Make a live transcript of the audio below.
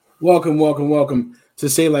Welcome to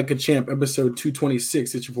Say Like a Champ, episode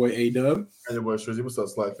 226. It's your boy A-Dub. And your boy Shrizzy. What's up,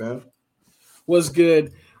 SLAC fam? What's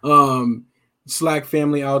good? SLAC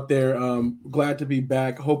family out there. Glad to be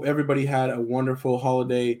back. Hope everybody had a wonderful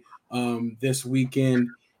holiday this weekend.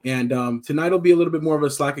 And tonight will be a little bit more of a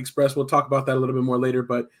SLAC Express. We'll talk about that a little bit more later,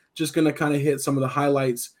 but just going to kind of hit some of the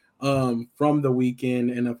highlights from the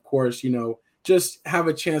weekend. And of course, just have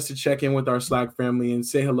a chance to check in with our SLAC family and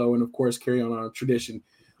say hello. And of course, carry on our tradition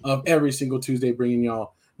of every single Tuesday bringing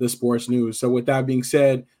y'all the sports news. So with that being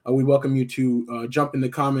said, we welcome you to jump in the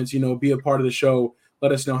comments, be a part of the show.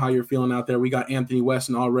 Let us know how you're feeling out there. We got Anthony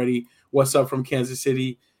Weston already. What's up from Kansas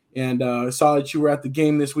City? And saw that you were at the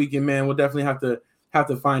game this weekend, man. We'll definitely have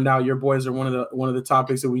to find out. Your boys are one of the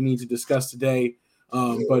topics that we need to discuss today.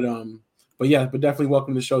 But definitely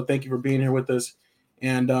welcome to the show. Thank you for being here with us.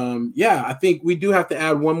 And I think we do have to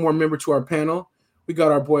add one more member to our panel. We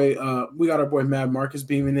got our boy Mad Marcus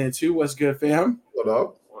beaming in too. What's good, fam? What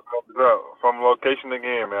up? What's up? From location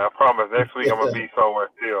again, man. I promise next week I'm gonna be somewhere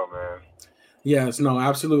still, man. Yes, no,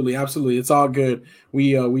 absolutely. It's all good.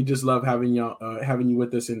 We just love having you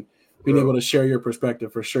with us and being able to share your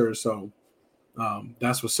perspective for sure. So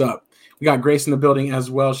that's what's up. We got Grace in the building as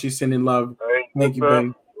well. She's sending love. Thank you,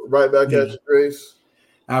 Ben. Right back at you, Grace.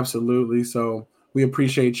 Absolutely. So we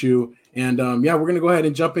appreciate you. And we're gonna go ahead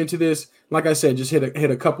and jump into this. Like I said, just hit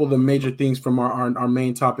a couple of the major things from our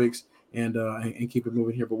main topics and keep it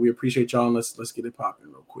moving here. But we appreciate y'all and let's get it popping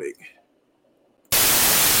real quick.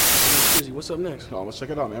 What's up next? Oh, let's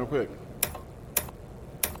check it out, man, real quick.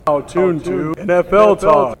 Tune to NFL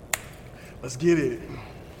Talk. Let's get it.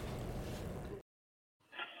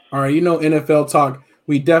 All right, NFL Talk.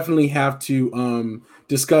 We definitely have to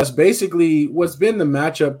discuss basically what's been the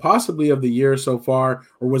matchup possibly of the year so far,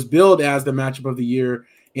 or was billed as the matchup of the year.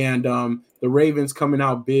 And the Ravens coming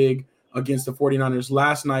out big against the 49ers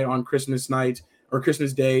last night on Christmas night or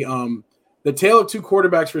Christmas Day. The tale of two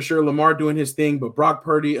quarterbacks for sure. Lamar doing his thing, but Brock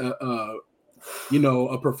Purdy, a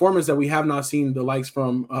performance that we have not seen the likes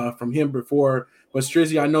from him before. But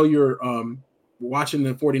Strizzy, I know you're watching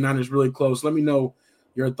the 49ers really close. Let me know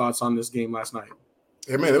your thoughts on this game last night.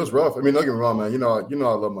 Yeah, man, it was rough. I mean, don't get me wrong, man. You know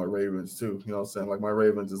I love my Ravens too. You know what I'm saying? Like my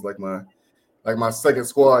Ravens is like my second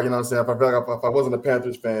squad. You know what I'm saying? If I wasn't a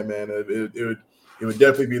Panthers fan, man, it would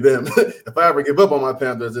definitely be them. If I ever give up on my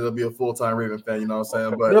Panthers, it'll be a full-time Raven fan. You know what I'm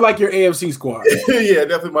saying? But they're like your AFC squad. Yeah,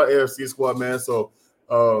 definitely my AFC squad, man. So,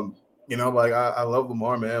 I love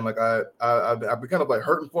Lamar, man. Like I've been kind of like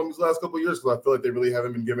hurting for him these last couple of years because I feel like they really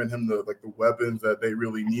haven't been giving him the weapons that they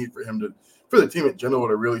really need for the team in general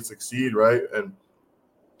to really succeed, right? And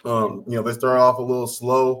they started off a little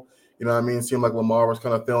slow. You know what I mean? It seemed like Lamar was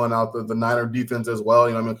kind of filling out the Niner defense as well.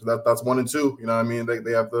 You know what I mean? Because that's 1 and 2. You know what I mean?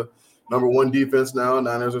 They have the number 1 defense now.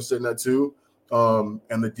 Niners are sitting at 2.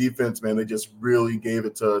 And the defense, man, they just really gave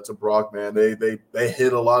it to Brock, man. They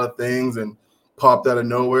hit a lot of things and popped out of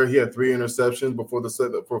nowhere. He had 3 interceptions before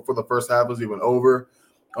the first half was even over.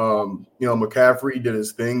 McCaffrey did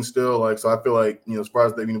his thing still. So I feel like, as far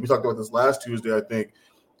as we talked about this last Tuesday, I think,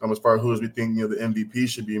 as far as who we think, the MVP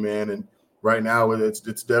should be, man. And right now it's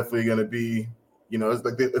definitely going to be,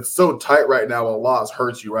 it's so tight right now. A loss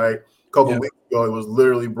hurts you, right? A couple weeks ago, it was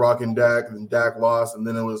literally Brock and Dak, and Dak lost. And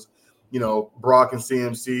then it was, Brock and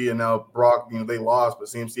CMC, and now Brock, they lost, but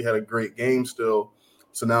CMC had a great game still.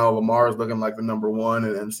 So now Lamar is looking like the number 1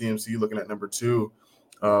 and CMC looking at number 2.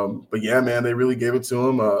 But yeah, man, they really gave it to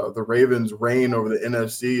him. The Ravens' reign over the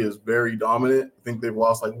NFC is very dominant. I think they've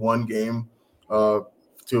lost like 1 game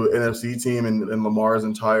to an NFC team in Lamar's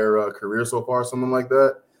entire career so far, something like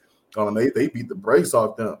that. They beat the brakes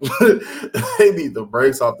off them. They beat the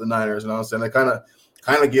brakes off the Niners. You know what I'm saying? They kind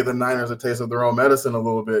of give the Niners a taste of their own medicine a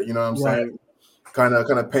little bit. You know what I'm saying? Kind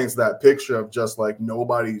of paints that picture of just like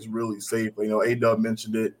nobody's really safe. A-Dub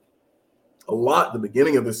mentioned it a lot at the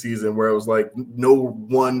beginning of the season, where it was like no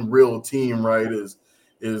one real team, right, is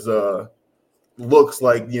looks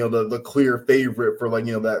like the clear favorite for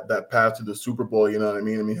that path to the Super Bowl. You know what I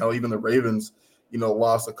mean? I mean, how even the Ravens,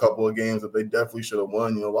 lost a couple of games that they definitely should have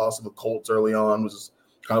won. Lost to the Colts early on, which is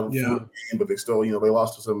kind of a fluke game, but they still, they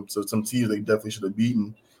lost to some teams they definitely should have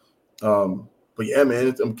beaten. But yeah,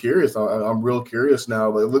 man, I'm curious. I'm real curious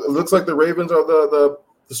now. It looks like the Ravens are the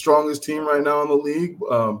strongest team right now in the league,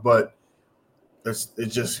 but it's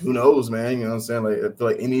just who knows, man. You know what I'm saying? Like I feel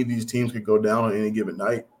like any of these teams could go down on any given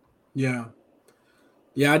night. Yeah.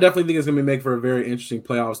 Yeah, I definitely think it's going to make for a very interesting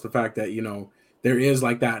playoffs. The fact that, there is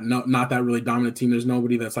like that, not that really dominant team. There's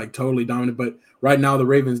nobody that's like totally dominant. But right now, the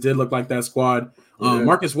Ravens did look like that squad.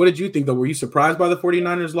 Marcus, what did you think, though? Were you surprised by the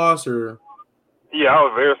 49ers loss or? Yeah, I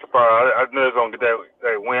was very surprised. I knew it was going to get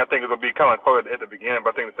that win. I think it was going to be kind of close at the beginning,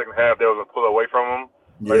 but I think the second half they was going to pull away from them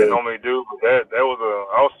like they normally do. But that was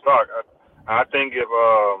I was shocked. I think if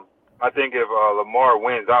Lamar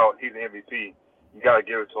wins out, he's the MVP. You got to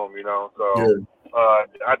give it to him, you know. So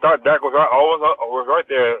I thought Dak was right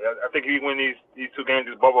there. I think he win these two games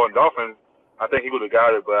against Buffalo and Dolphins. I think he would have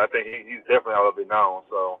got it, but I think he's definitely out of it now.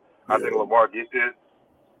 So I think Lamar gets it,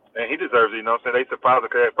 and he deserves it. You know what I'm saying? They surprised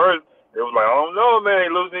because at first it was like, oh no, man,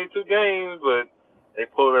 they losing these two games, but they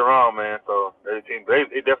pulled it around, man. So they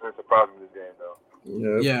definitely surprised me this game, though.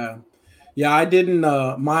 Yeah, I didn't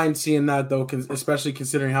mind seeing that though, especially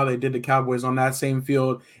considering how they did the Cowboys on that same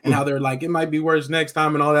field and how they're like, it might be worse next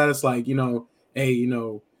time and all that. It's like, hey,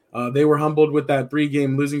 they were humbled with that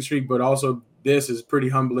 3-game losing streak, but also this is pretty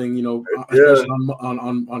humbling, especially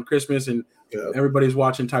on Christmas and everybody's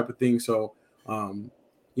watching type of thing. So, I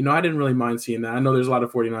didn't really mind seeing that. I know there's a lot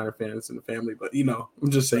of 49er fans in the family, but, I'm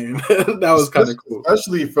just saying that was kind of cool.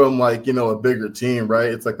 Especially from like, a bigger team, right?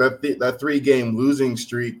 It's like that 3-game losing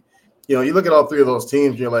streak. You look at all 3 of those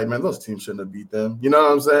teams, you're like, man, those teams shouldn't have beat them. You know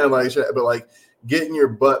what I'm saying? Like, but like getting your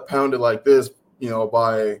butt pounded like this,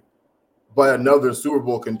 by another Super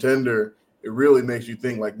Bowl contender, it really makes you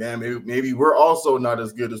think like, damn, maybe we're also not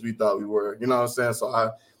as good as we thought we were. You know what I'm saying?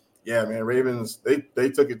 So man, Ravens, they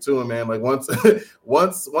took it to him, man. Like once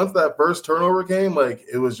that first turnover came, like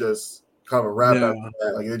it was just kind of a wrap after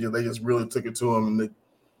that. Like they just really took it to him, and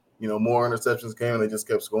more interceptions came, and they just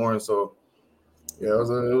kept scoring. So. Yeah, it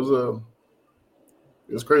was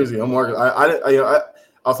crazy. I'm Marcus. I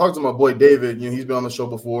was talking to my boy David. He's been on the show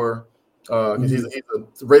before. The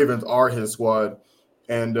Ravens are his squad,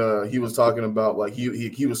 and he was talking about like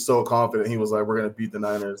he was so confident. He was like, "We're gonna beat the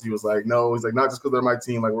Niners." He was like, "No," he's like, "Not just because they're my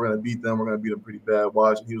team. Like we're gonna beat them. We're gonna beat them pretty bad."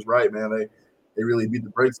 Watch, and he was right, man. They really beat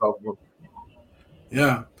the brakes off of them.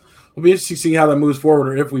 Yeah. It'll be interesting to see how that moves forward,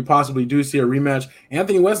 or if we possibly do see a rematch.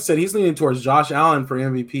 Anthony Weston said he's leaning towards Josh Allen for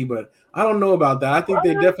MVP, but I don't know about that. I think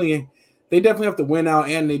they definitely have to win out,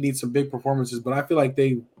 and they need some big performances. But I feel like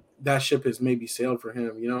that ship has maybe sailed for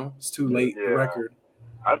him. It's too late. The record.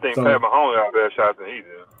 I think Pat Mahomes got a better shot than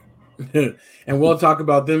he did. And we'll talk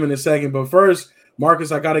about them in a second. But first,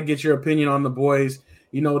 Marcus, I got to get your opinion on the boys.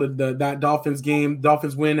 That Dolphins game.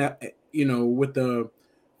 Dolphins win with the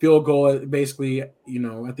field goal basically, at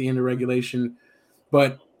the end of regulation.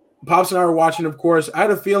 But Pops and I were watching, of course. I had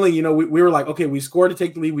a feeling, we were like, okay, we scored to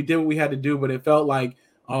take the lead. We did what we had to do, but it felt like,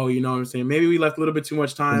 oh, you know what I'm saying? Maybe we left a little bit too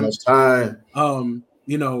much time. And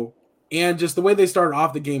just the way they started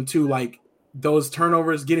off the game too, like those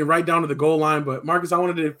turnovers, getting right down to the goal line. But Marcus, I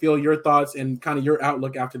wanted to feel your thoughts and kind of your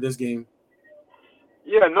outlook after this game.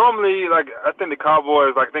 Yeah, normally, like, I think the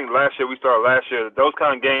Cowboys, like, I think we started last year, those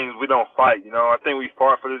kind of games, we don't fight, I think we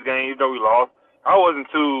fought for this game, even though we lost. I wasn't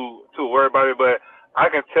too worried about it, but I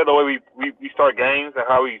can tell the way we start games and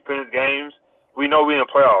how we finish games, we know we're in the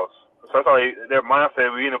playoffs. So that's how their mindset,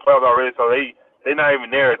 we're in the playoffs already, so they're not even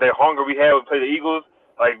there. Their hunger we had to play the Eagles,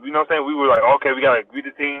 like, you know what I'm saying, we were like, okay, we got to beat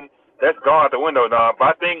the team. That's gone out the window now.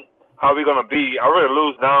 But I think how we're going to be, I'd rather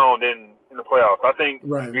lose now than in the playoffs. I think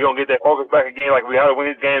we're going to get that focus back again. Like, we got to win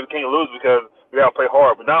this game. We can't lose because we got to play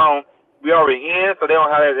hard. But now we already in, so they don't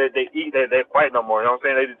have that. They fight no more. You know what I'm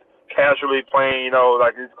saying? They just casually playing,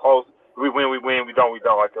 like it's close. We win, we don't.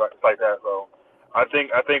 Like it's like that. So I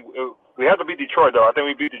think we have to beat Detroit, though. I think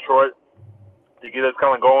we beat Detroit to get us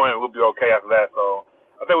kind of going, and we'll be okay after that. So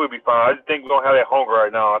I think we'll be fine. I just think we don't have that hunger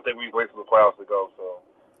right now. I think we wait for the playoffs to go. So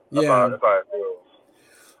that's how it feels.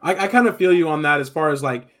 I kind of feel you on that as far as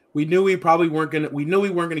like, we knew we weren't gonna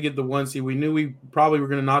get the 1 seed. We knew we probably were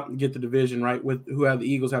gonna not get the division, right? With who the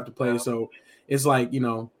Eagles have to play. So it's like,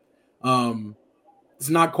 it's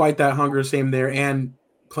not quite that hunger same there. And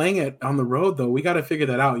playing it on the road though, we got to figure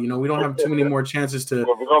that out. We don't have too many more chances to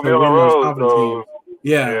win those confidence games.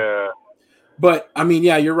 Yeah. But I mean,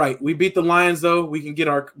 you're right. We beat the Lions though. We can get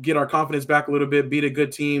our confidence back a little bit, beat a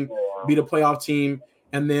good team, beat a playoff team.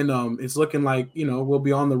 And then it's looking like, we'll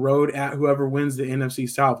be on the road at whoever wins the NFC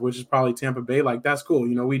South, which is probably Tampa Bay. Like, that's cool.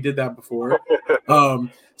 We did that before.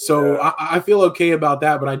 I feel okay about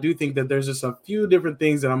that. But I do think that there's just a few different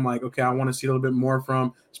things that I'm like, okay, I want to see a little bit more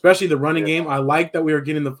from, especially the running game. I like that we were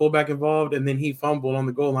getting the fullback involved, and then he fumbled on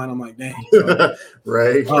the goal line. I'm like, dang. So,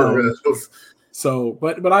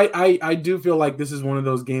 right. But I do feel like this is one of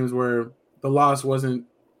those games where the loss wasn't,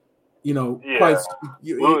 quite –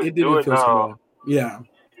 it didn't feel so well. Yeah.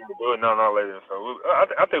 No, not later. So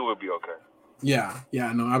I think we'll be okay. Yeah,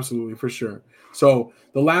 no, absolutely, for sure. So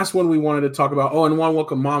the last one we wanted to talk about. Oh, and want to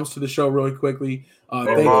welcome Moms to the show really quickly.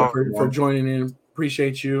 Thank you for joining in.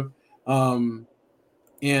 Appreciate you.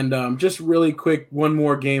 And just really quick, one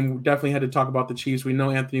more game. We definitely had to talk about the Chiefs. We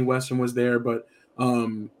know Anthony Weston was there, but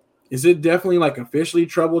is it definitely like officially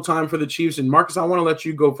trouble time for the Chiefs? And Marcus, I want to let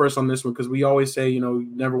you go first on this one because we always say, you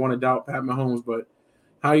never want to doubt Pat Mahomes, but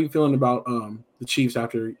how are you feeling about the Chiefs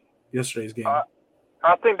after yesterday's game?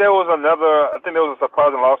 I think there was a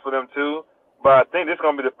surprising loss for them too. But I think this is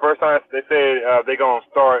gonna be the first time they said they're gonna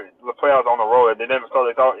start the playoffs on the road. They never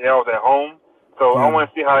started. They thought it was at home. So I want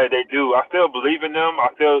to see how they do. I still believe in them.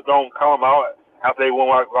 I still don't call them out after they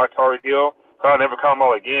won like Tyreek Hill. So I'll never call them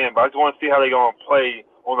out again. But I just want to see how they're gonna play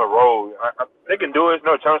on the road. They can do it. There's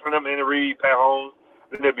no chance for them to read Pat Holmes.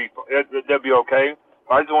 Then they'll be okay.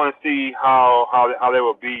 But I just want to see how they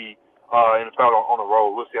will be in the playoffs on the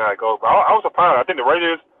road. We'll see how it goes. But I was surprised. I think the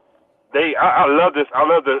Raiders. I love this. I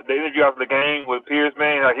love the interview after the game with Pierce,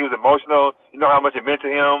 man. Like, he was emotional. You know how much it meant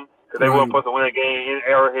to him because they weren't supposed to win a game in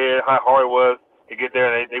Arrowhead. How hard it was to get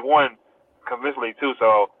there, and they won convincingly too.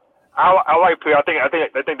 So I like Pierce. I think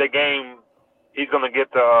that game he's gonna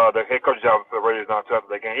get the head coach job for the Raiders now too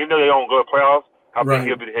after that game. Even though they don't go to playoffs, I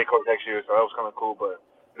think he'll be the head coach next year. So that was kind of cool, but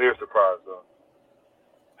very surprised though.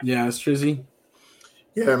 Yeah, it's Trizzy.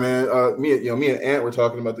 Yeah, man. Me and Ant were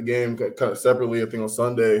talking about the game kind of separately. I think on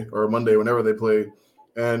Sunday or Monday, whenever they played,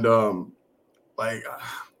 and I'm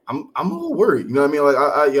a little worried. You know what I mean? Like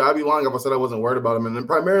I'd be lying if I said I wasn't worried about him, and then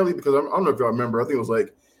primarily because I don't know if y'all remember. I think it was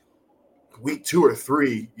like week 2 or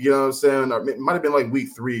 3. You know what I'm saying? Or it might have been like week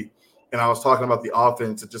 3, and I was talking about the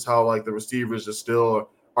offense and just how like the receivers just still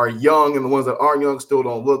are young, and the ones that aren't young still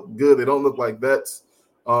don't look good. They don't look like vets.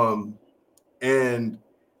 And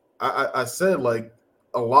I said like.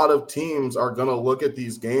 A lot of teams are going to look at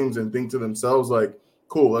these games and think to themselves, like,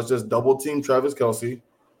 cool, let's just double team Travis Kelce,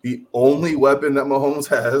 the only weapon that Mahomes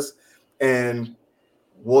has, and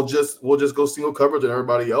we'll just go single coverage on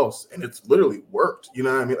everybody else. And it's literally worked. You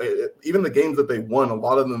know what I mean? Even the games that they won, a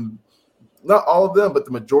lot of them, not all of them, but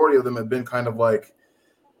the majority of them have been kind of like,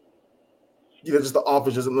 just the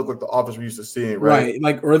offense doesn't look like the offense we're used to seeing, right?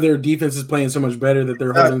 Like, or their defense is playing so much better that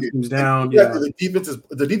they're holding teams down. Exactly. Yeah.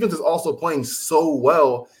 The defense is also playing so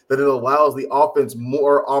well that it allows the offense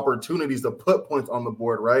more opportunities to put points on the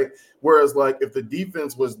board, right? Whereas, like, if the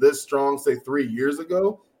defense was this strong, say 3 years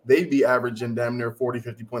ago, they'd be averaging damn near 40,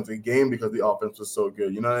 50 points a game because the offense was so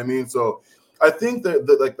good. You know what I mean? So I think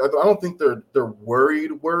that I don't think they're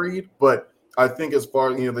worried, but I think as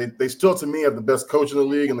far they still to me have the best coach in the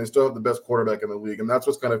league and they still have the best quarterback in the league, and that's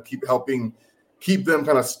what's kind of helping keep them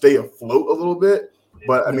kind of stay afloat a little bit.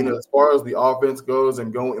 But I mean, as far as the offense goes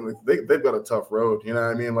and going, they've got a tough road. You know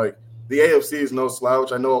what I mean? Like the AFC is no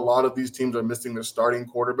slouch. I know a lot of these teams are missing their starting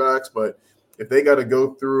quarterbacks, but if they got to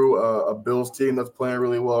go through a Bills team that's playing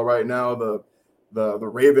really well right now, the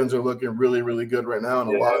Ravens are looking really, really good right now,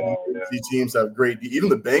 and a lot of these teams have great. Even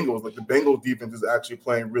the Bengals, like the Bengals defense is actually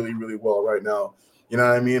playing really, really well right now. You know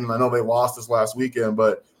what I mean? And I know they lost this last weekend,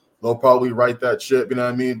 but they'll probably right that ship. You know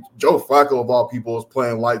what I mean? Joe Flacco of all people is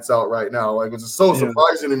playing lights out right now. Like, it's just so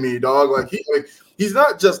surprising to me, dog. Like he's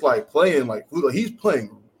not just like playing like he's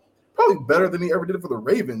playing probably better than he ever did for the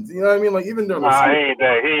Ravens. You know what I mean? Like even during he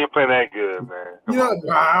ain't playing that good, man. You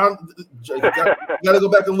gotta go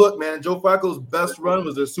back and look, man. Joe Flacco's best run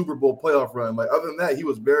was their Super Bowl playoff run. Like other than that, he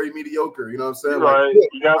was very mediocre. You know what I'm saying? Right. Like,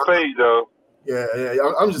 you got paid though. Yeah.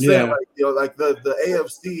 I'm just saying, like the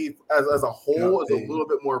AFC as a whole is a little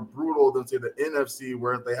bit more brutal than say the NFC,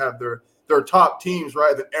 where they have their top teams,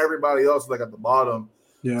 right? Then everybody else is like at the bottom.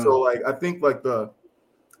 Yeah. So like I think like the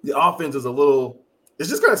offense is a little. It's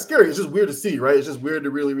just kind of scary. It's just weird to see, right? It's just weird to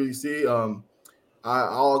really, really see. I'll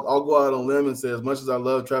go out on a limb and say, as much as I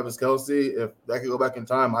love Travis Kelce, if I could go back in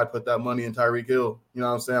time, I'd put that money in Tyreek Hill. You know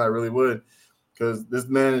what I'm saying? I really would, because this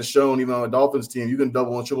man has shown, even on a Dolphins team, you can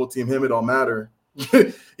double and triple team him. It don't matter.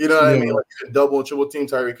 You know what I mean? Like, you can double and triple team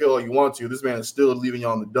Tyreek Hill all you want to. This man is still leaving you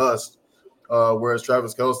on the dust, whereas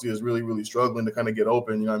Travis Kelce is really, really struggling to kind of get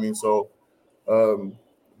open. You know what I mean? So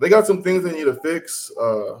they got some things they need to fix.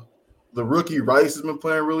 The rookie Rice has been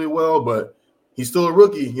playing really well, but he's still a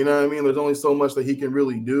rookie. You know what I mean? There's only so much that he can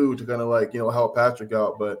really do to kind of like, help Patrick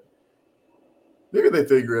out. But maybe they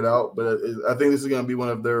figure it out. But I think this is going to be one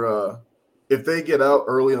of their if they get out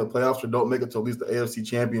early in the playoffs or don't make it to at least the AFC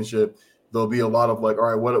Championship, there'll be a lot of like,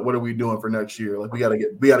 all right, what are we doing for next year? Like we got to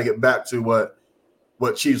get back to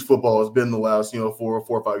what Chiefs football has been the last 4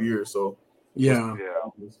 or 5 years. So yeah.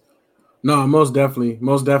 No, most definitely.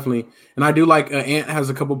 And I do like Ant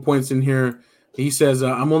has a couple points in here. He says,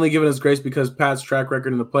 I'm only giving us grace because Pat's track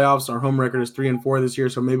record in the playoffs, our home record is 3-4 this year,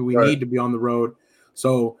 so maybe we need to be on the road.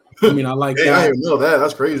 So, I mean, I like that. I didn't know that.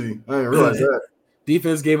 That's crazy. I didn't realize that.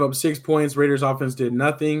 Defense gave up 6 points. Raiders offense did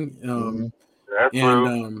nothing.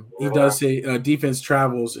 And he does say defense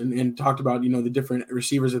travels and talked about, the different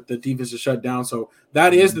receivers that the defense is shut down. So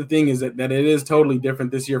that is the thing, is that it is totally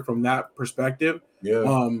different this year from that perspective.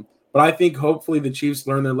 Yeah. But I think hopefully the Chiefs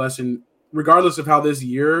learn their lesson, regardless of how this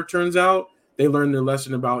year turns out. They learn their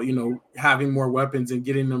lesson about, having more weapons and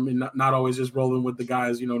getting them, and not always just rolling with the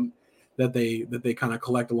guys, that they kind of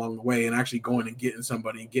collect along the way, and actually going and getting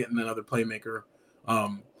somebody and getting another playmaker.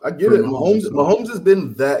 I get it. Mahomes has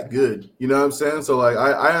been that good. You know what I'm saying? So like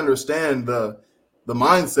I understand the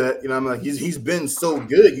mindset. I'm like, he's been so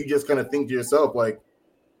good. You just kind of think to yourself, like,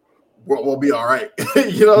 we'll be all right.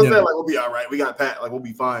 You know what I'm saying? Like, we'll be all right. We got Pat. Like, we'll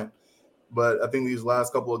be fine. But I think these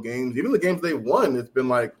last couple of games, even the games they won, it's been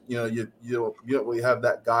like, you don't really have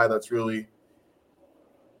that guy that's really,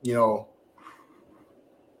 No,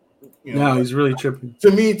 he's really tripping.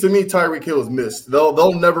 To me, Tyreek Hill is missed.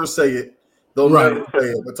 They'll never say it. They'll never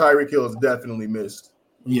say it. But Tyreek Hill is definitely missed.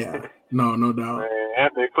 Yeah, no doubt. Man,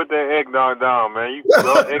 Anthony, put that eggnog down, man. You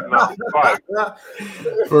love eggnog.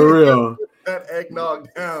 For real. Put that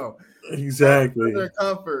eggnog down. Exactly. Put their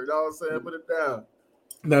comfort. You know what I'm saying? Put it down.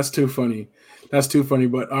 That's too funny.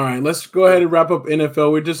 But all right, let's go ahead and wrap up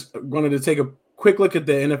NFL. We just wanted to take a quick look at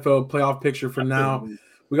the NFL playoff picture for now.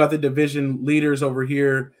 We got the division leaders over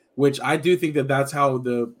here, which I do think that's how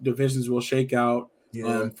the divisions will shake out.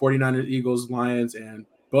 49ers, Eagles, Lions, and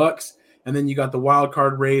Bucks. And then you got the wild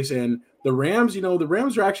card race and the Rams. The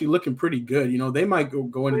Rams are actually looking pretty good. They might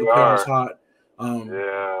go into the playoffs hot.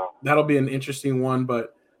 That'll be an interesting one.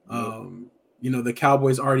 But, the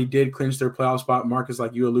Cowboys already did clinch their playoff spot, Marcus,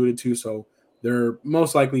 like you alluded to. So they're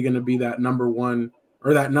most likely going to be that number one,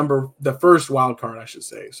 or the first wild card, I should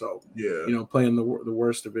say. So, playing the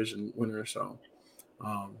worst division winner. So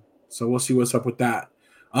we'll see what's up with that.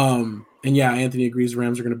 And Anthony agrees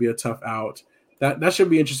Rams are going to be a tough out. That should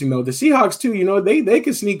be interesting though. The Seahawks too, they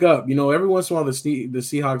can sneak up. Every once in a while the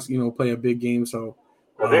Seahawks, play a big game. So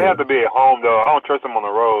they have to be at home though. I don't trust them on the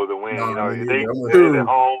road to win. If they're at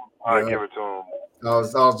home, I give it to them. I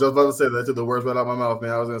was just about to say that. Took the words right out of my mouth,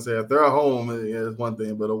 man. I was going to say if they're at home, it's one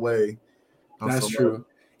thing, but away, that's true.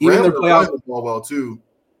 Even their playoff ball well too.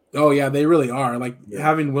 Oh yeah, they really are. Like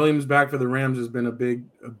having Williams back for the Rams has been a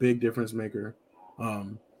big difference maker.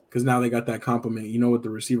 Because now they got that compliment. What the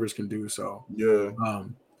receivers can do. So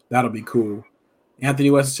that'll be cool.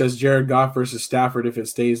 Anthony West says Jared Goff versus Stafford if it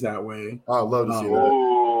stays that way. I'd love to see that.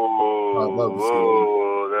 I'd love to see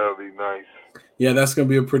that. That would be nice. Yeah, that's gonna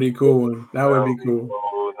be a pretty cool one. That would be cool.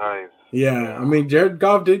 Oh, nice. Yeah, I mean Jared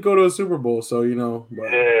Goff did go to a Super Bowl, so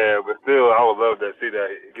But. Yeah, but still, I would love to see that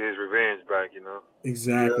get his revenge back.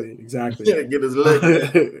 Exactly. Yeah, get his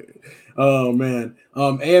leg. Oh man,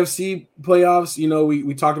 AFC playoffs.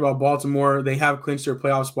 We talked about Baltimore. They have clinched their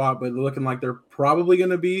playoff spot, but they're looking like they're probably going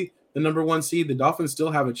to be the number one seed. The Dolphins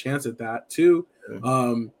still have a chance at that too.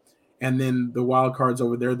 And then the wild cards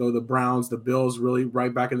over there, though, the Browns, the Bills, really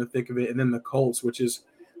right back in the thick of it, and then the Colts, which is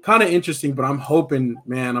kind of interesting. But I'm hoping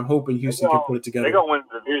Houston can put it together. They're gonna win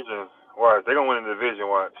the division. Watch, they're gonna win the division.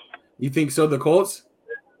 Watch. You think so? The Colts?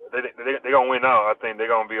 They're gonna win out. I think they're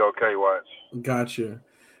gonna be okay. Watch. Gotcha.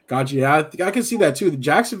 Yeah, I can see that too. The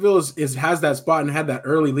Jacksonville has that spot and had that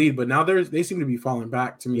early lead, but now they seem to be falling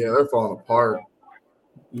back to me. Yeah, they're falling apart.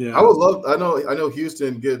 Yeah, I would love. I know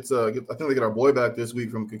Houston gets. I think they get our boy back this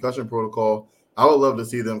week from concussion protocol. I would love to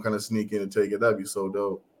see them kind of sneak in and take it. That'd be so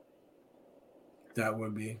dope. That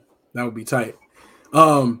would be tight.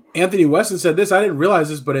 Anthony Weston said this. I didn't realize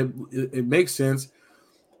this, but it makes sense.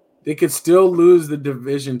 They could still lose the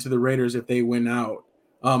division to the Raiders if they win out.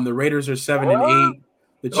 The Raiders are 7-8.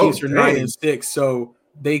 The Chiefs are 9-6. So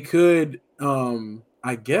they could.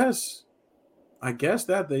 I guess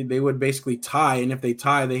that they would basically tie, and if they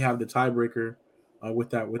tie, they have the tiebreaker with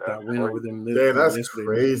that win over them. Damn, that's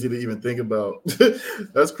crazy to even think about.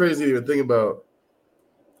 That's crazy to even think about.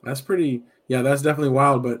 That's pretty. Yeah, that's definitely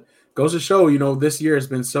wild. But goes to show, this year has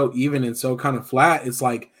been so even and so kind of flat. It's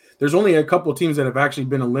like there's only a couple of teams that have actually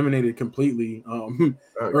been eliminated completely,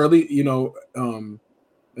 or at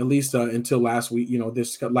least until last week.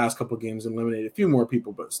 This last couple of games eliminated a few more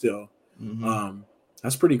people, but still. Mm-hmm.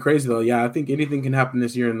 That's pretty crazy, though. Yeah, I think anything can happen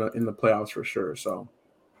this year in the playoffs for sure. So,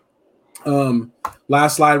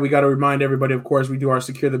 last slide, we got to remind everybody, of course, we do our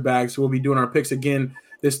Secure the Bag. So we'll be doing our picks again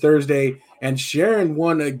this Thursday. And Sharon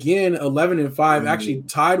won again, 11-5, actually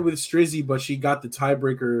tied with Strizzy, but she got the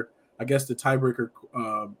tiebreaker. I guess the tiebreaker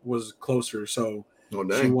was closer, so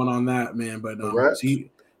she won on that, man. But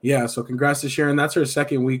so congrats to Sharon. That's her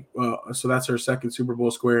second week. So that's her second Super Bowl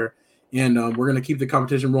square. And we're going to keep the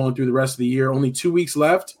competition rolling through the rest of the year. Only 2 weeks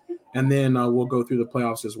left, and then we'll go through the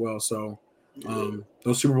playoffs as well. So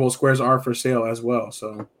those Super Bowl squares are for sale as well.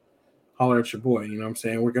 So holler at your boy. You know what I'm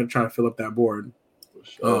saying? We're gonna try to fill up that board.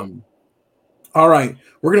 Sure. All right,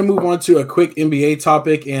 we're gonna move on to a quick NBA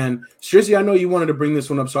topic. And Strizzy, I know you wanted to bring this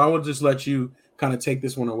one up, so I will just let you kind of take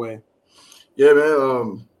this one away. Yeah,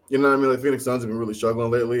 man. You know what I mean? Like Phoenix Suns have been really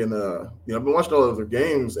struggling lately, and I've been watching all of their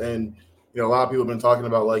games, and a lot of people have been talking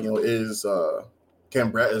about like, is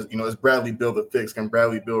Bradley Beal the fix? Can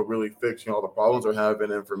Bradley Beal really fix all the problems they're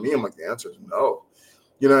having? And for me, I'm like, the answer is no.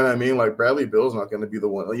 You know what I mean? Like Bradley Beal's not going to be the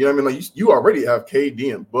one. You know what I mean? Like you already have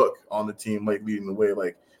KD and Book on the team, like leading the way.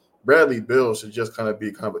 Like Bradley Beal should just kind of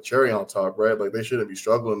be kind of a cherry on top, right? Like they shouldn't be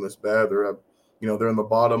struggling this bad. They're they're in the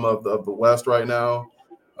bottom of the West right now.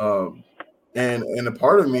 And a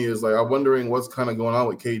part of me is like, I'm wondering what's kind of going on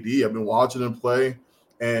with KD. I've been watching him play,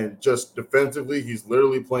 and just defensively, he's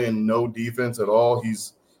literally playing no defense at all.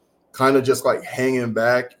 He's kind of just like hanging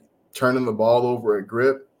back, turning the ball over at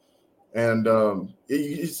grip. And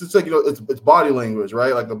it's just like, it's body language,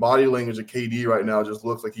 right? Like the body language of KD right now just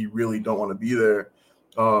looks like he really don't want to be there.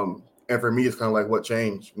 And for me, it's kind of like, what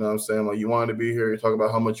changed? You know what I'm saying? Like you wanted to be here. You talk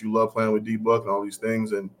about how much you love playing with D-Book and all these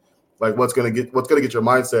things, and like what's gonna get your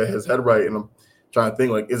mindset, his head right. And I'm trying to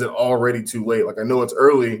think, like, is it already too late? Like I know it's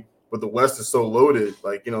early, but the West is so loaded.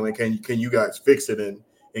 Like, can you guys fix it and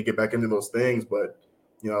get back into those things? But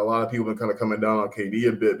a lot of people have been kind of coming down on KD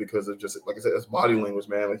a bit because of just, like I said, it's body language,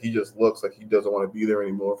 man. Like he just looks like he doesn't want to be there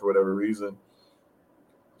anymore for whatever reason.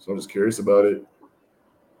 So I'm just curious about it.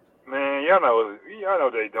 Man, y'all know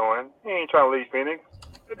what they doing. He ain't trying to leave Phoenix.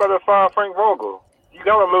 They better fire Frank Vogel. You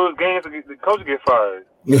gotta lose games to the coach get fired.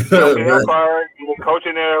 You don't get him fired. You get a coach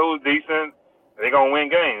in there who's decent. They gonna win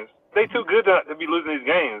games. They too good to be losing these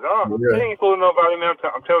games. They ain't fooling nobody, man.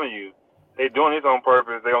 I'm telling you, they doing this on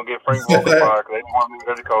purpose. They gonna get Frank Vogel fired because they don't want to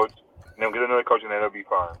lose the coach. And they'll get another coach in there. They'll be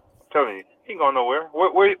fine. I'm telling you, he ain't going nowhere.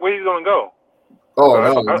 Where he's gonna go? Oh,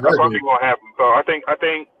 so no, that's what gonna happen. So I think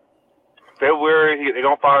February they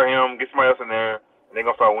gonna fire him, get somebody else in there, and they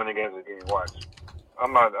gonna start winning games again. Watch.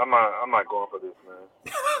 I'm not going for this,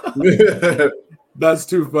 man. That's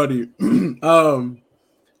too funny.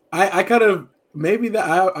 I kind of maybe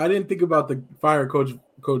that I didn't think about the fire coach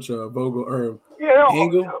Vogel or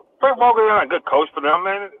Angle. Frank Vogel is not a good coach for them,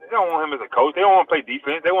 man. They don't want him as a coach. They don't want to play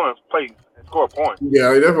defense. They want to play and score points. Yeah,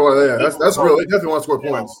 they definitely want that. That's real. They definitely want to score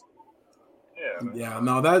points. Yeah. Man. Yeah.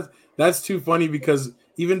 No, that's too funny because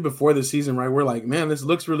even before the season, right? We're like, man, this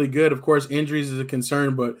looks really good. Of course, injuries is a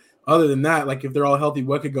concern, but other than that, like if they're all healthy,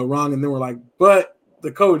 what could go wrong? And then we're like, but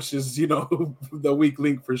the coach is, the weak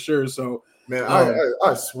link for sure. So, man,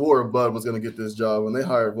 I swore Bud was gonna get this job when they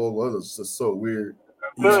hired Vogel. It was just so weird.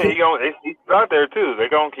 He's out there too. He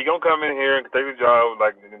gonna come in here and take the job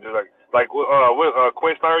like what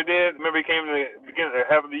Quinn Snyder did. Remember he came in the beginning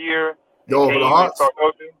half of the year. Yo, for the Hawks.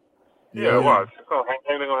 Yeah, watch.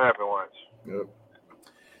 Anything gonna happen. Watch. Yep.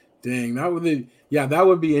 Dang, that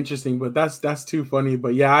would be interesting, but that's too funny.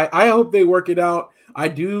 But yeah, I hope they work it out. I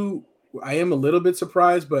am a little bit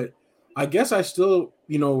surprised, but I guess I still,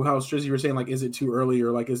 how Strizzy were saying, like, is it too early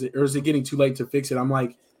or is it getting too late to fix it? I'm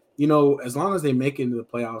like, as long as they make it into the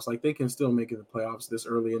playoffs, like they can still make it to the playoffs this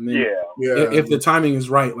early. And then if the timing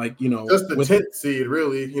is right, like, just the 10th seed,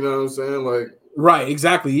 really, you know what I'm saying? Like, right,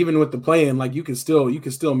 exactly. Even with the play-in, like you can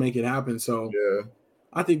still make it happen. So yeah.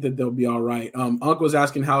 I think that they'll be all right. Unc was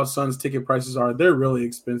asking how Suns ticket prices are. They're really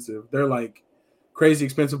expensive. They're like crazy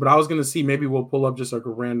expensive. But I was gonna see maybe we'll pull up just like a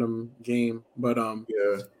random game. But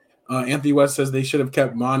Anthony West says they should have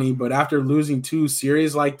kept Monty. But after losing 2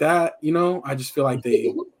 series like that, I just feel like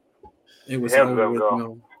it was over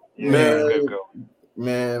with.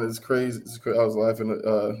 Man, it's crazy. I was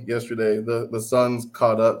laughing yesterday. The Suns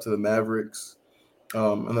caught up to the Mavericks,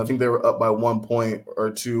 and I think they were up by 1 point or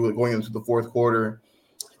 2 going into the fourth quarter.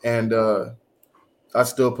 And I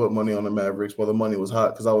still put money on the Mavericks while the money was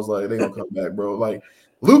hot because I was like, they're going to come back, bro. Like,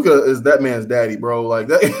 Luka is that man's daddy, bro. Like,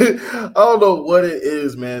 that, I don't know what it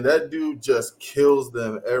is, man. That dude just kills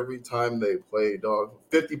them every time they play, dog.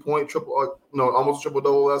 50-point almost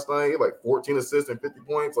triple-double last night. He had like 14 assists and 50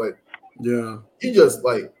 points. Like, yeah. He just,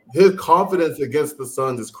 like, his confidence against the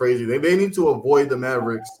Suns is crazy. They need to avoid the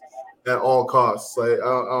Mavericks at all costs. Like,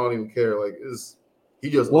 I don't even care. Like, he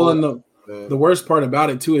just – well, and the worst part about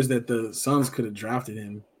it, too, is that the Suns could have drafted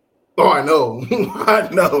him. Oh, I know. I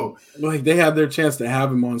know. Like, they had their chance to have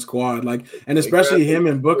him on squad. Like, and especially him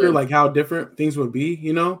and Booker, like, how different things would be,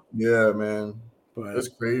 Yeah, man. But that's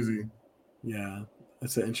crazy. Yeah,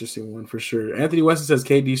 that's an interesting one for sure. Anthony Weston says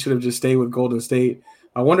KD should have just stayed with Golden State.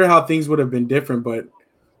 I wonder how things would have been different, but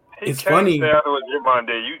it's funny. You gotta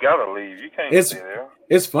leave. You can't stay there.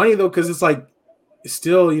 It's funny, though, because it's like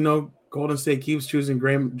still, Golden State keeps choosing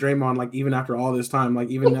Draymond, like, even after all this time, like,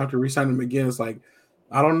 even after re-signing him again, it's like,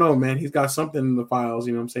 I don't know, man. He's got something in the files.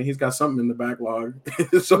 You know what I'm saying? He's got something in the backlog,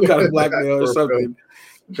 some kind of blackmail or something.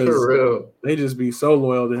 For real. They just be so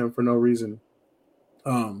loyal to him for no reason.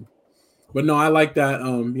 But no, I like that.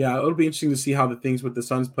 Yeah, it'll be interesting to see how the things with the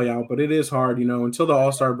Suns play out. But it is hard, until the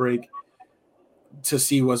All-Star break to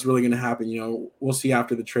see what's really going to happen. We'll see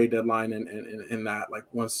after the trade deadline and that, like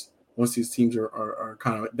once these teams are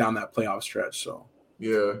kind of down that playoff stretch. So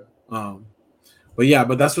yeah.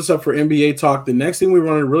 But that's what's up for NBA talk. The next thing we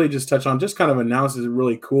want to really just touch on, just kind of announce is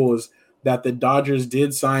really cool, is that the Dodgers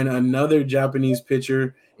did sign another Japanese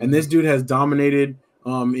pitcher, and this dude has dominated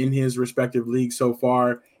in his respective league so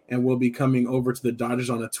far, and will be coming over to the Dodgers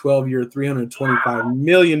on a 12-year, $325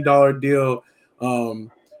 million deal.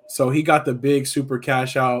 So he got the big super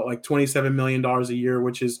cash out, like $27 million a year,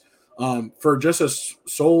 which is for just a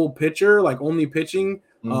sole pitcher, like only pitching.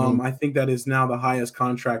 I think that is now the highest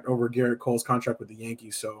contract over Garrett Cole's contract with the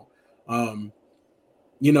Yankees. So,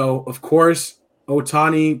 of course,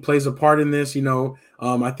 Ohtani plays a part in this.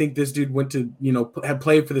 I think this dude went to, had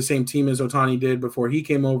played for the same team as Ohtani did before he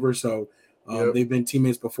came over. So they've been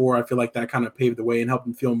teammates before. I feel like that kind of paved the way and helped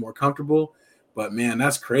him feel more comfortable. But, man,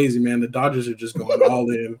 that's crazy, man. The Dodgers are just going all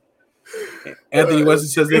in. Anthony Weston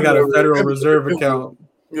says they got a Federal Reserve account.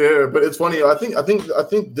 Yeah, but it's funny. I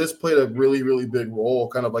think this played a really, really big role,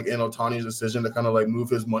 kind of like in Ohtani's decision to kind of like move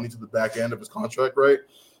his money to the back end of his contract, right?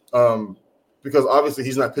 Because obviously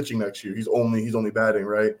he's not pitching next year. He's only batting,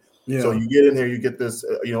 right? Yeah. So you get in here, you get this,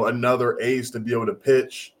 another ace to be able to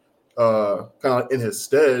pitch, kind of in his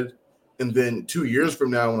stead. And then 2 years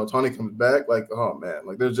from now, when Ohtani comes back, like, oh man,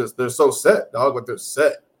 like they're so set, dog. Like they're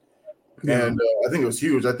set. Yeah. And I think it was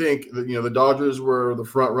huge. I think the Dodgers were the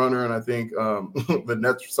front runner, and I think the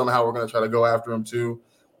Nets somehow were going to try to go after him too,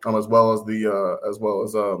 as well as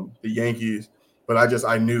the Yankees. But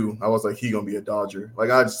I knew I was like, he gonna be a Dodger. Like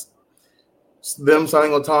them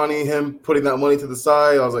signing Ohtani, him putting that money to the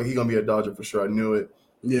side, I was like, he gonna be a Dodger for sure. I knew it.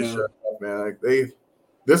 Yeah, sure, man. Like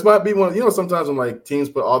this might be one. Sometimes when like teams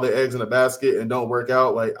put all their eggs in a basket and don't work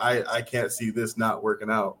out, like I can't see this not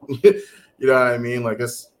working out. You know what I mean? Like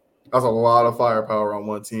that's a lot of firepower on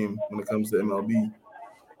one team when it comes to MLB.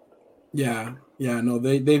 Yeah, no,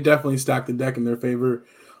 they've definitely stacked the deck in their favor.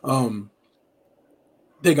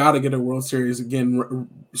 They got to get a World Series again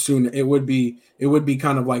soon. It would be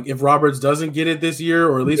kind of like if Roberts doesn't get it this year,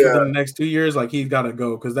 or at least within the next 2 years, like he's got to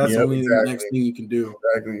go because that's only the next thing you can do.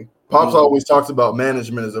 Exactly. Pops always talks about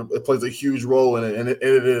management it plays a huge role in it, and it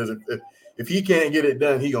is. If he can't get it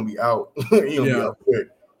done, he's gonna be out. He's gonna be out quick.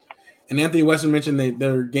 And Anthony Weston mentioned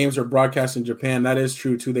their games are broadcast in Japan. That is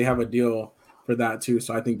true too. They have a deal for that too.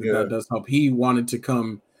 So I think that does help. He wanted to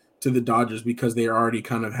come to the Dodgers because they already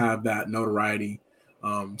kind of have that notoriety.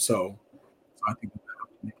 So I think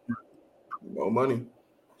more money.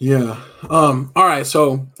 Yeah. All right.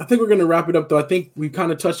 So I think we're gonna wrap it up though. I think we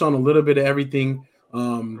kind of touched on a little bit of everything.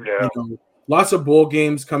 Lots of bowl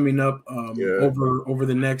games coming up over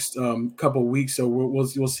the next couple of weeks. So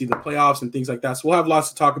we'll see the playoffs and things like that. So we'll have lots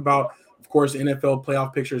to talk about. Of course, the NFL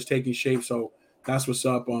playoff picture is taking shape. So that's what's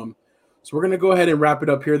up. So we're going to go ahead and wrap it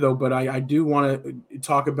up here, though. But I do want to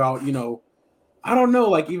talk about, I don't know,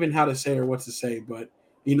 like even how to say or what to say. But,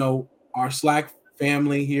 our SLAC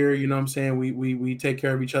family here, you know what I'm saying? We take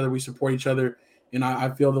care of each other. We support each other. And I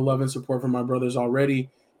feel the love and support from my brothers already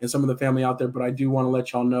and some of the family out there. But I do want to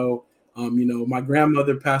let y'all know, my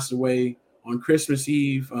grandmother passed away on Christmas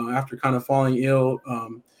Eve after kind of falling ill.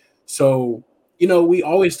 So, we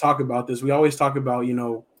always talk about this. We always talk about,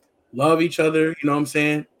 love each other. You know what I'm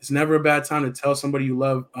saying? It's never a bad time to tell somebody you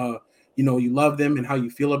love, you love them and how you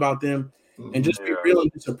feel about them, and just be real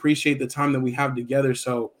and just appreciate the time that we have together.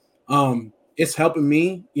 So it's helping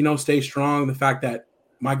me, stay strong. The fact that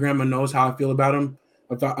my grandma knows how I feel about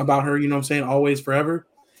her, you know what I'm saying? Always, forever.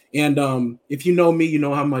 And if you know me, you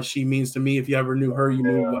know how much she means to me. If you ever knew her, you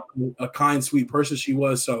knew what a kind, sweet person she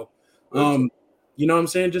was. So, you know what I'm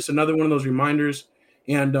saying? Just another one of those reminders.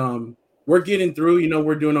 And we're getting through,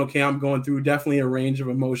 we're doing okay. I'm going through definitely a range of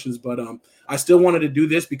emotions, but I still wanted to do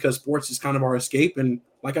this because sports is kind of our escape. And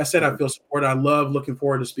like I said, I feel support. I love looking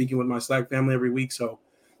forward to speaking with my SLAC family every week. So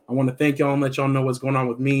I want to thank y'all and let y'all know what's going on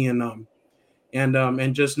with me and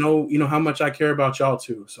just know, how much I care about y'all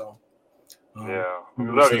too. So. We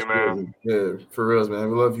love you, man. Yeah, for real,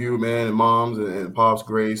 man. We love you, man, and moms and pops,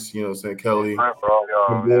 Grace, saying Kelly,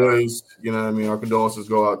 the boys, you know what I mean? Our condolences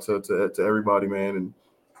go out to everybody, man. And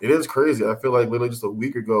it is crazy. I feel like literally just a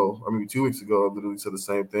week ago, 2 weeks ago, I literally said the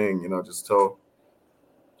same thing, just tell,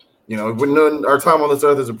 our time on this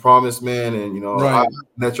earth is a promise, man. And, I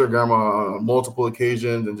met your grandma on multiple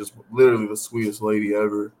occasions and just literally the sweetest lady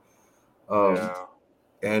ever.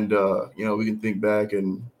 And we can think back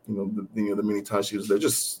and the many times she was there.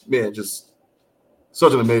 Just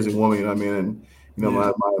such an amazing woman. You know what I mean?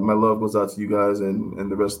 And my love goes out to you guys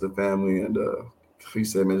and the rest of the family. And he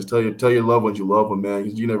said, man, just tell your loved ones you love them,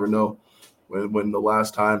 man. You never know when the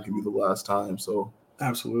last time can be the last time. So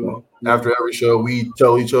absolutely. After every show, we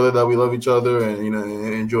tell each other that we love each other and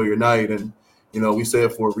and enjoy your night. And we say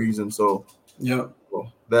it for a reason. So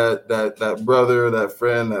that brother, that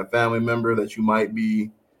friend, that family member that you might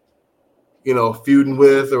be, feuding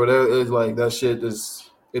with or whatever, it's like that shit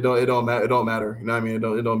it don't matter. It don't matter. You know what I mean?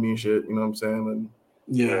 It don't mean shit. You know what I'm saying?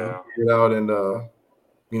 And get out and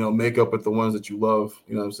make up with the ones that you love.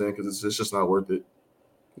 You know what I'm saying? Because it's just not worth it.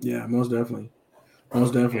 Yeah, most definitely.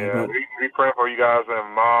 Yeah, we praying for you guys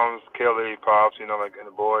and moms, Kelly, pops, and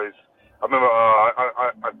the boys. I remember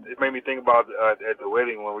it made me think about at the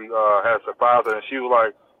wedding when we had a surprise and she was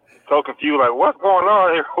like so confused, like, what's going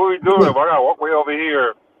on here? What are we doing? I got to walk way over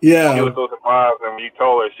here. Yeah. She was so surprised, and when you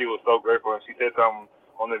told her, she was so grateful, and she said something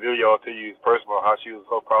on the video to you personal, how she was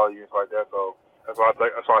so proud of you and stuff like that. So that's what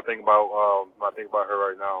I think about when I think about her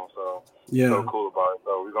right now. So so cool about it.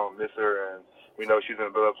 So we're gonna miss her, and we know she's in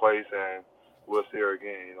a better place, and we'll see her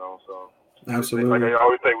again. So absolutely. Like I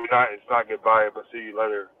always say, it's not goodbye, but see you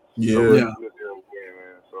later. Yeah. So we'll see her again,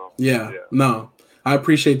 man. So no, I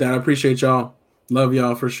appreciate that. I appreciate y'all. Love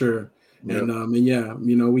y'all for sure. Yep.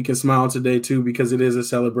 And we can smile today too because it is a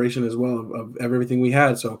celebration as well of everything we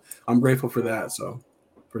had. So I'm grateful for that. So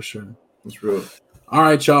for sure. That's real. All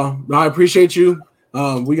right, y'all. I appreciate you.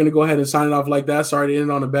 We're gonna go ahead and sign it off like that. Sorry to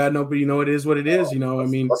end on a bad note, but it is what it is. I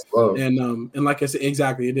mean, and like I said,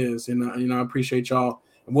 exactly it is. And I appreciate y'all.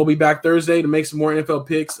 And we'll be back Thursday to make some more NFL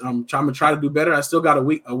picks. I'm gonna try to do better. I still got a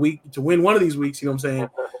week to win one of these weeks. You know what I'm saying?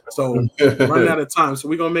 So running out of time. So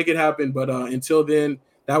we're gonna make it happen. But until then,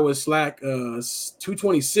 that was SLAC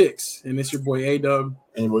 226, and it's your boy A-Dub.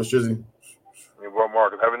 And your boy Shizzy. Your boy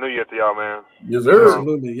Marcus. Happy New Year to y'all, man. Yes, sir.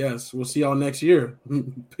 Absolutely, yes. We'll see y'all next year.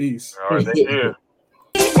 Peace. All right, next year.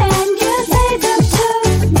 And you say the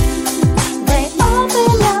truth. They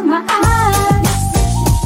open up my eyes.